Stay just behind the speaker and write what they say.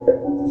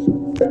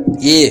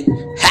Yeah,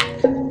 ha,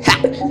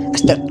 ha. I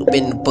stepped up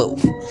in the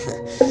booth.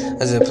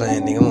 I just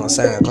playing, nigga. I'm on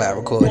SoundCloud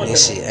recording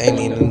this shit. I ain't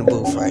even in the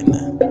booth right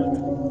now.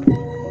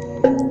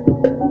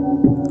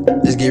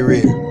 Let's get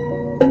real.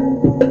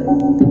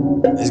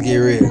 Let's get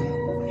real.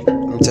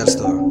 Let me tell the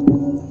story.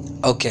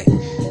 Okay.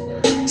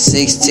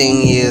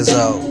 16 years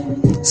old.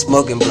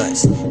 Smoking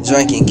blunts.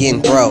 Drinking,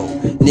 getting thrown.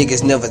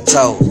 Niggas never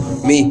told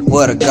me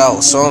where to go.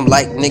 So I'm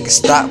like, nigga,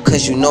 stop,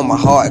 cause you know my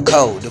heart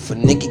cold. If a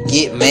nigga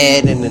get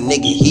mad and a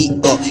nigga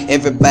heat up,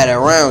 everybody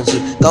around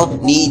you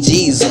gon' need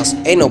Jesus.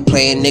 Ain't no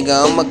playing,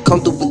 nigga, I'ma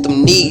come through with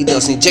them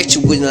needles. Inject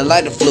you with a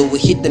lighter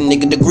fluid, hit the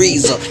nigga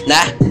degrees up.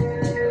 Nah,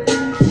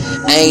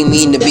 I ain't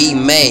mean to be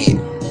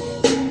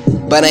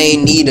mad, but I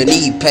ain't need a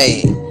knee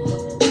pad.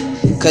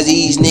 Cause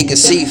these niggas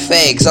see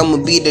facts. I'ma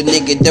be the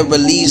nigga that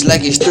release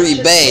like it's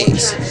 3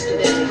 bags.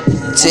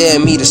 Tell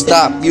me to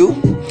stop you?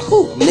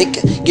 Who,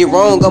 nigga? Get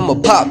wrong, I'ma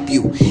pop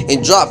you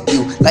and drop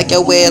you like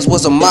your ass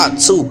was a Mach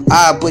 2.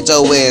 I put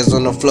your ass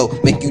on the floor,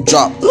 make you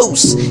drop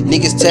loose.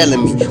 Niggas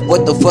telling me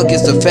what the fuck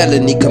is a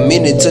felony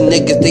committed to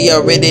niggas they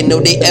already know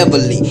they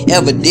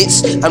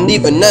evidence. I'm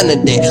leaving none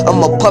of that.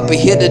 I'm a puppet,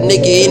 hit a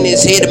nigga in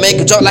his head and make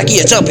him drop like he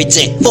a jumping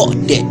jack. Fuck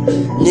that,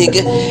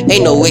 nigga.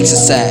 Ain't no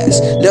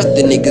exercise. Left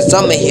the niggas,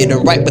 I'ma hit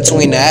him right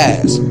between the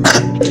eyes.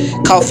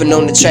 Coughing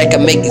on the track, I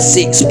make it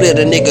sick. Split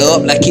a nigga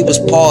up like he was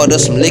part of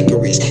some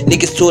licorice.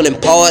 Niggas pulling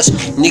parts,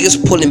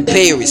 niggas pulling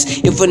Paris.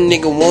 If a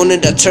nigga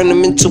wanted, I turn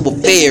him into a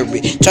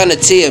fairy. Tryna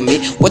tell me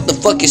what the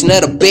fuck is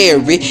not a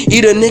berry.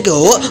 Eat a nigga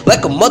up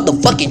like a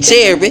motherfucking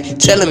cherry.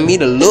 Telling me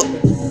to look,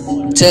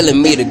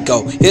 telling me to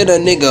go. Hit a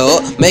nigga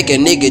up, make a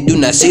nigga do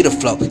not see the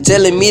flow.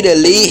 Telling me to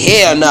leave,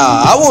 hell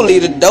nah, I won't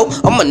leave the door.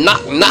 I'ma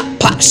knock,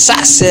 pop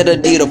shots at a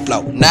D the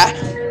flow. Nah,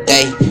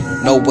 they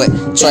know what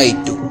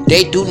trade do.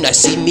 They do not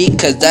see me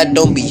cause I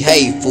don't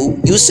behave, fool.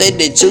 You said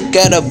that you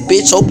got a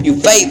bitch, hope you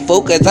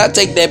faithful. Cause I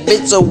take that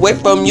bitch away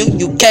from you,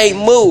 you can't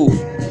move.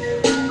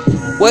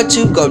 What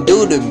you gon'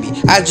 do to me?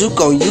 I juke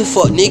on you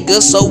fuck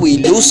niggas so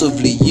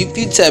elusively. If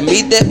you tell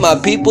me that my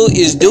people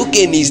is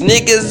duking these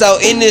niggas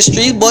out in the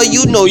streets, boy,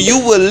 you know you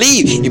will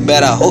leave. You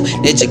better hope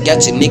that you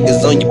got your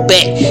niggas on your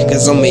back.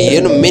 Cause I'ma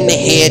hit them in the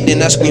head,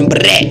 then I scream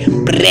brat,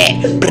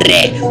 brat,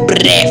 brat,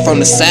 brat. From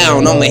the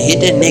sound, I'ma hit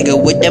that nigga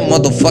with that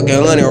motherfucking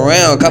 100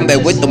 round. Come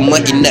back with the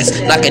monkey nuts,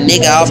 knock a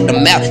nigga off the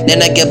mouth,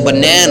 then I get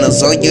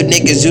bananas. On you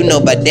niggas, you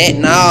know about that.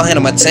 Now I'll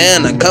handle my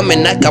town. I'm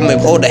coming,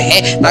 hold a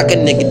hat, knock a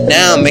nigga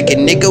down, make a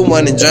nigga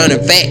wanna join in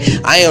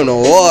fact. I am the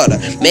water,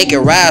 make it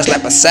rise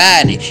like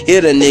Poseidon.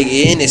 Hit a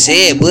nigga in his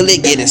head,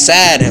 bullet get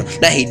inside him.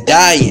 Now he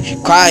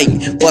dying,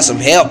 crying for some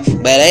help,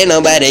 but ain't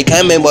nobody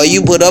coming, boy,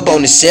 you put up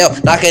on the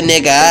shelf. Knock a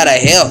nigga out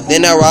of hell,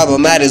 then I rob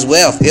him out his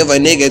wealth. If a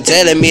nigga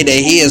telling me that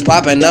he is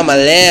popping, I'ma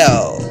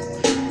left.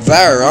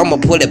 I'ma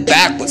pull it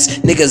backwards.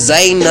 Niggas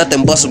ain't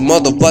nothing but some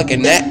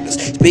motherfucking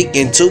actors.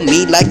 Speaking to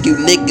me like you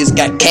niggas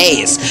got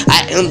cash.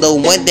 I am the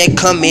one that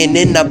come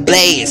in a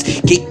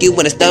blaze. Kick you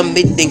in the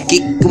stomach, then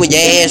kick you in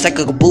your ass like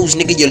a caboose.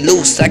 Nigga, you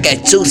loose. I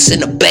got juice in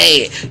the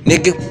bag,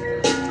 nigga.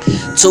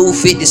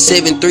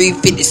 257,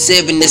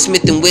 357, that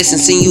Smith & Wesson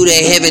send you to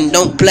heaven,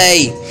 don't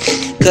play.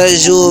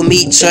 Cause you'll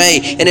meet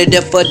train in a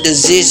different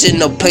decision,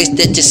 no place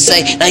that you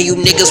say. Now you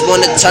niggas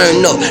wanna turn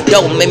up,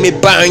 don't make me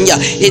burn ya.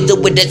 Hit it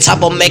with the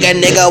top, I'll make a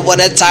nigga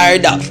wanna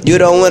turn up. You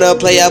don't wanna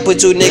play, I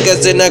put you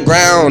niggas in the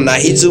ground. I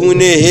hit you in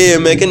the head,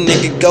 make a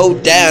nigga go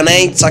down.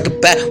 I ain't talking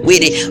about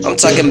with it, I'm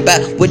talking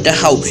about with the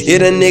hoe.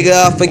 Hit a nigga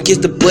off and kiss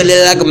the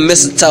bullet like a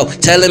mistletoe.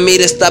 Telling me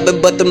to stop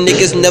it, but them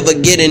niggas never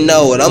getting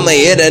old. I'ma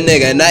hit a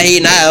nigga, now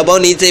he not up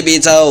on these tippy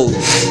toes.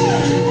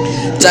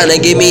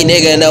 Tryna get me,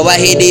 nigga, know I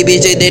hit these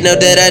bitches, they know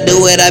that I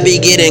do it, I be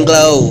getting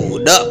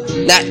glowed up.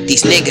 Not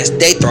these niggas,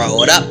 they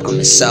throw it up.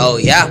 I'ma show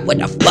ya what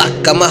the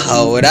fuck I'ma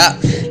hold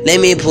up. Let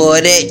me pull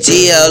that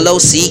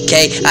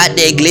GLOCK out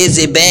that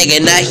glizzy bag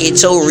and I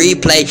hit your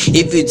replay.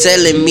 If you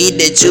telling me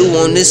that you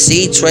wanna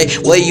see Trey,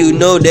 well you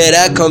know that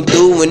I come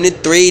through in the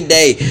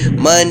 3-day.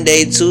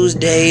 Monday,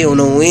 Tuesday, on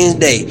a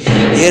Wednesday.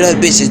 Hit up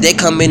bitches, they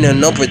come in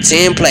and no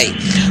pretend play.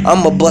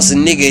 I'ma bust a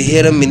nigga,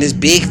 hit him in his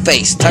big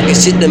face. Talking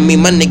shit to me,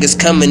 my niggas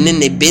coming in,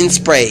 they been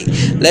sprayed.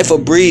 Left a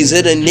breeze,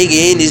 hit a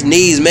nigga in his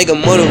knees, make a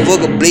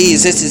motherfucker bleed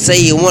since he say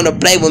you wanna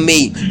play with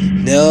me.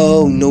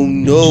 No, no,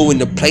 no, in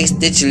the place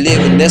that you live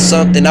in, that's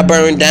something I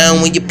burn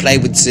down when you play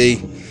with T.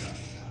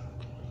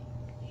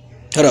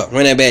 Hold up,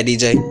 run that back,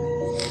 DJ.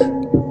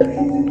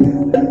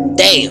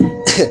 Damn,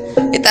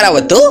 you thought I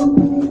was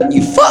through?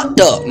 You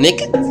fucked up,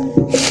 nigga.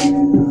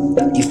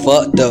 You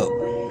fucked up.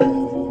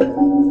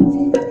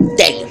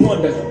 Damn.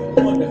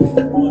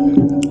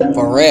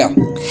 For real.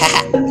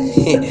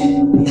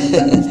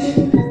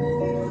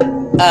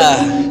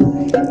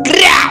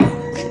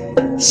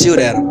 Shoot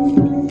at him.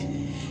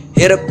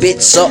 Hit a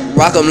bitch up,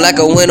 rock 'em like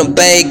a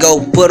Winnebago.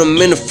 Put 'em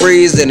in the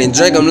freezer and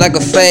drink 'em like a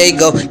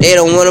Faygo. They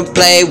don't wanna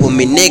play with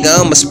me, nigga,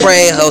 I'ma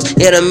spray hoes.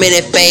 Hit 'em in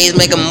their face,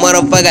 make a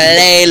motherfucker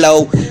lay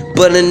low.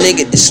 Put a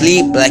nigga to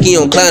sleep like he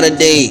on clown a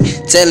day.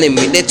 Telling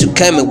me that you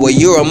coming, well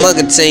you're a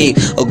mugger team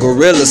of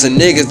gorillas and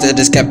niggas that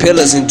just got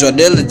pillars and drug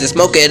dealers that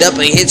smoke it up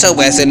and hit your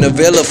ass in the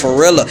villa for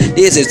real.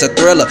 This is a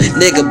thriller,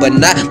 nigga, but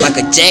not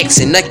Michael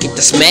Jackson. I get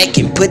the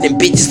smacking, putting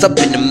bitches up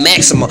in the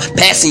maximum,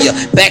 passing you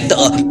back to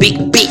a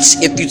big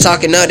bitch. If you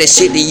talking all that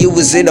shit, then you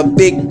was in a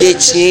big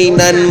ditch. You ain't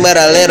nothing but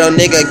a little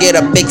nigga, get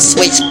a big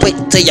switch, put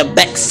to your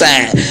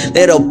backside.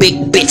 Little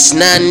big bitch,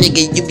 nah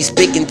nigga, you be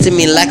speaking to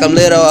me like I'm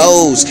little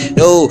O's.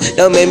 No,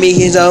 don't make me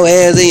hit your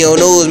hands in your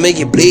nose, make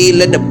it bleed,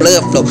 let the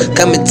blood flow.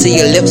 Coming to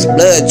your lips,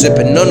 blood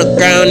dripping on the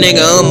ground,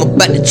 nigga. I'm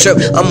about to trip.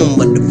 I'm a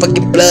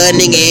motherfucking blood,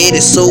 nigga. It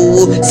is so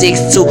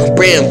 6'2",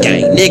 Bram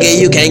gang, nigga.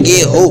 You can't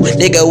get who,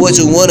 nigga. What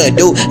you wanna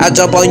do? I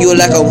jump on you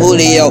like a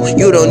Julio.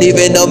 You don't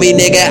even know me,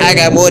 nigga. I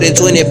got more than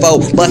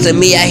 24. Bustin'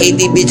 me, I hate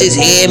these bitches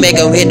here, make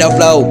them hit the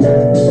flow.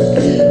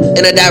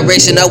 In a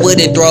direction I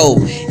wouldn't throw.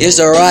 It's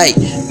alright,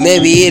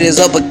 maybe it is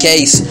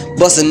uppercase.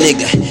 Bust a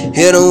nigga,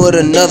 hit him with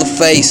another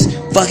face.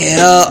 Fuck it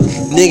up,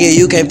 nigga,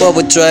 you can't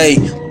perpetrate.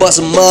 Bust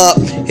him up,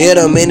 hit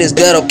him in his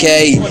gut,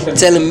 okay.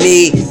 Telling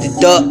me to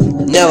duck,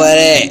 never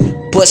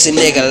that. Pussy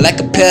nigga like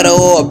a pedal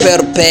or a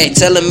pedal pack.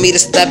 Telling me to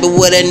stop it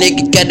with that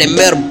nigga got that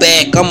metal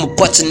back. I'ma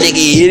punch a nigga,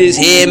 hit his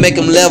head, make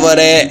him level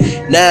that.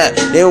 Nah,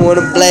 they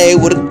wanna play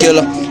with a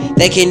killer.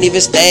 They can't even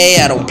stay,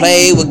 I don't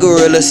play with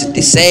gorillas. If they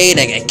say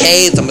they got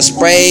K's, I'ma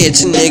spray at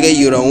you nigga.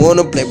 You don't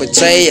wanna play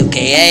betray,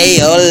 okay,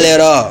 a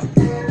little.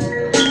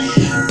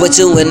 Put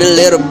you in a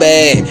little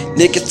bag.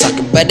 Niggas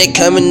talking about they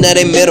coming, now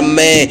they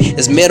middleman.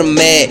 It's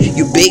middleman.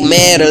 You big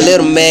mad or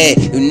little mad.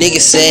 You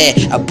niggas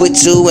sad. I put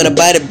you in a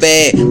body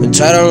bag. Don't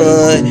try to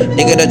run,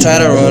 nigga, don't try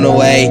to run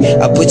away.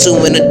 I put you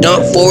in a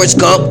dump, Forrest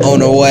Gump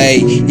on the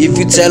way. If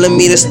you telling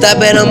me to stop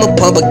it, I'ma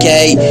pump a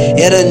K.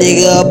 Hit a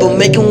nigga up and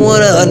make him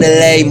wanna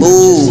underlay.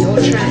 Move.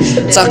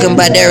 Talking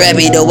about that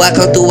rapido. I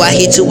come through, I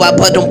hit you, I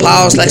put them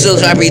paws like so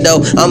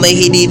rapido. I'ma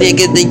hit these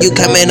niggas, then you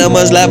come in,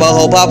 I'ma slap a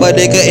whole pop a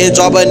nigga and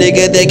drop a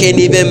nigga that can't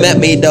even met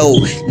me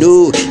though.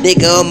 No,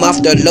 nigga, I'm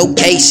off the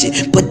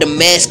location. Put the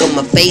mask on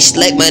my face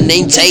like my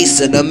name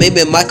Jason. Or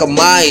maybe Michael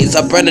Myers.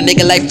 I burn a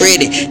nigga like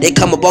Freddy. They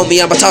come up on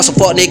me, I'ma toss a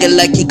fuck nigga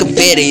like he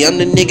confetti. I'm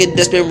the nigga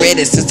that's been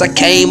ready since I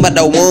came out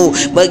the womb.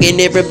 Mugging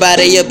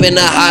everybody up in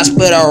the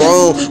hospital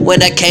room.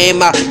 When I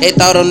came out, they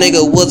thought a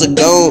nigga was a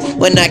goon.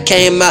 When I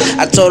came out,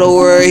 I told the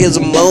world here's a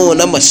moon.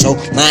 I'ma show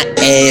my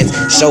ass,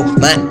 show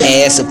my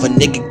ass. If a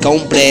nigga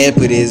gon' blast,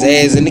 put his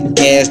ass in the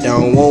gas. They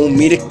don't want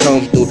me to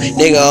come through.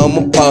 Nigga,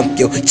 I'ma pump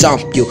you,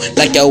 jump you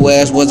like your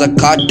ass was a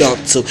car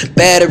dump to.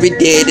 Battery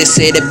dead, they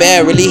said it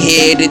barely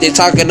headed. They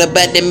talking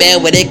about the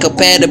man where they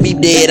compare to be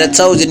dead. I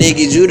told you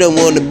niggas you don't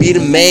wanna be the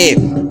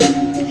man.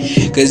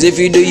 Cause if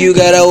you do, you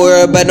gotta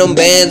worry about them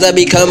bands. I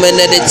be coming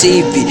at the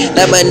TV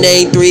like my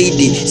name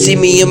 3D. See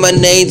me and my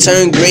name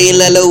turn green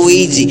like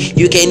Luigi.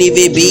 You can't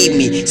even beat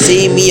me.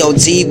 See me on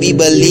TV,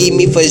 believe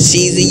me for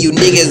cheesy. You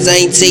niggas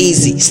ain't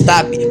teasy.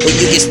 Stop it, but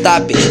you can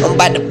stop it. I'm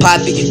about to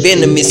pop it.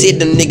 Venomous, hit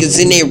them niggas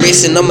in their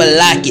wrist and I'ma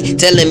lock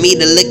it. Telling me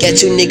to look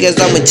at you niggas,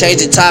 I'ma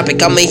change the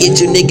topic. I'ma hit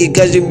you niggas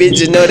cause you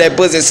bitches know that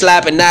pussy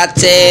slopping. Now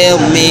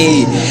tell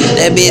me,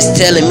 that bitch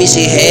telling me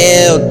she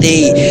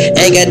healthy.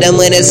 Ain't got the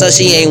money so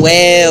she ain't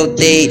wealthy.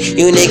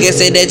 You niggas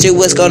said that you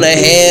was gonna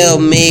help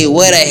me.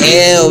 What the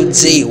hell,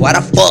 G? Why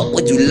the fuck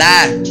would you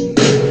lie?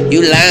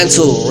 You lying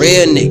to a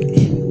real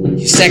nigga.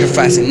 You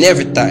sacrificing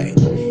everything.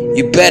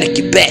 You better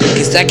get back,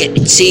 cause I got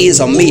the cheese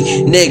on me.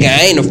 Nigga,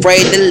 I ain't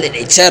afraid to let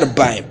each other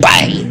bang.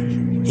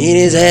 Bang! Hit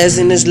his ass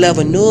in this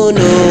level, no.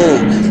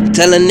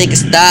 Tell a nigga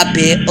stop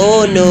it,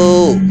 oh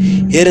no.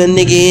 Hit a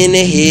nigga in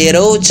the head,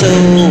 oh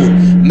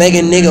no. Make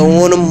a nigga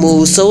wanna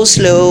move so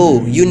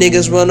slow. You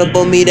niggas run up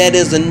on me, that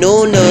is a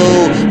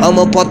no-no.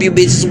 I'ma pump you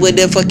bitches with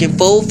that fucking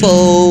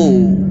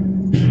fofo.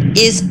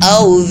 It's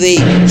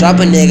OV. Drop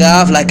a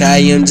nigga off like I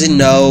am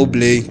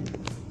Ginobili.